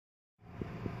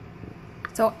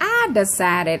So I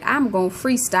decided I'm going to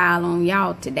freestyle on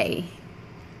y'all today.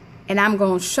 And I'm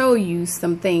going to show you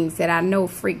some things that I know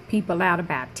freak people out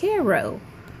about tarot.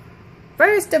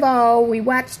 First of all, we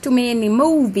watch too many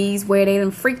movies where they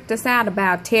done freaked us out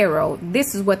about tarot.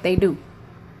 This is what they do.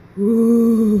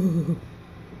 Ooh,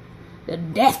 the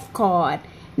death card.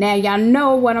 Now, y'all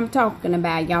know what I'm talking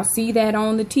about. Y'all see that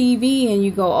on the TV and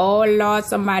you go, oh, Lord,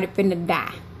 somebody finna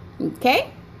die.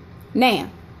 Okay? Now,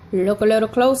 look a little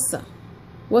closer.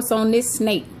 What's on this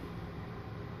snake?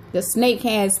 The snake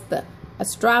has the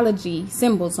astrology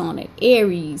symbols on it.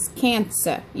 Aries,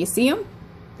 Cancer. You see them?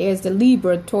 There's the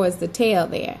Libra towards the tail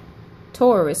there.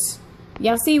 Taurus.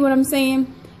 Y'all see what I'm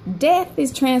saying? Death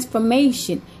is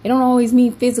transformation. It don't always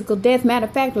mean physical death. Matter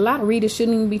of fact, a lot of readers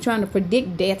shouldn't even be trying to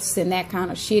predict deaths and that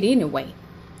kind of shit anyway.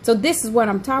 So this is what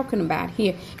I'm talking about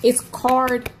here. It's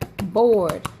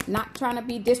cardboard. Not trying to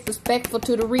be disrespectful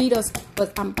to the readers,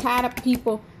 but I'm tired of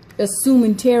people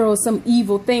assuming tarot is some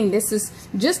evil thing. This is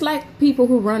just like people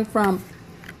who run from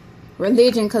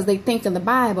religion because they think of the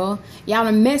Bible. Y'all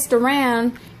have messed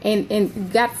around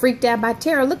and got freaked out by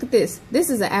tarot. Look at this. This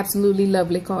is an absolutely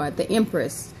lovely card, the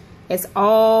Empress. It's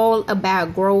all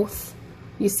about growth.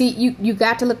 You see, you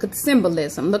got to look at the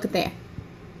symbolism. Look at that.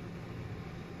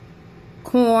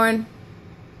 Corn.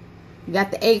 You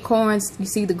got the acorns. You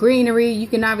see the greenery. You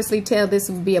can obviously tell this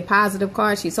would be a positive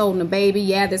card. She's holding a baby.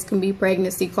 Yeah, this can be a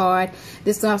pregnancy card.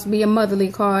 This can also be a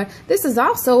motherly card. This is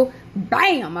also,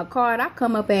 bam, a card I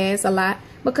come up as a lot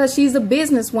because she's a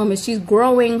businesswoman. She's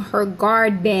growing her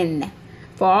garden.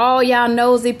 For all y'all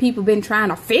nosy people been trying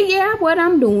to figure out what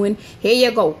I'm doing, here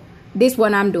you go. This is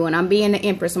what I'm doing. I'm being the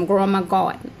Empress. I'm growing my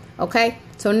garden. Okay?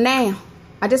 So now,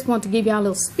 I just want to give y'all a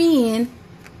little spin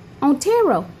on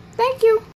tarot. Thank you.